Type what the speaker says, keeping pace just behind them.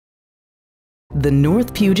The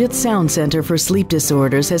North Puget Sound Center for Sleep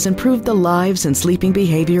Disorders has improved the lives and sleeping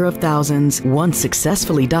behavior of thousands. Once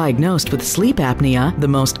successfully diagnosed with sleep apnea, the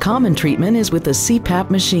most common treatment is with a CPAP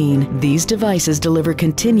machine. These devices deliver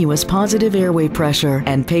continuous positive airway pressure,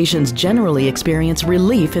 and patients generally experience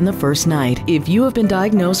relief in the first night. If you have been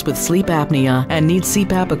diagnosed with sleep apnea and need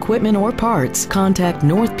CPAP equipment or parts, contact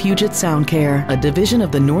North Puget Sound Care, a division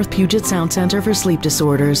of the North Puget Sound Center for Sleep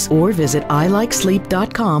Disorders, or visit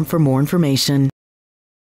ilikesleep.com for more information.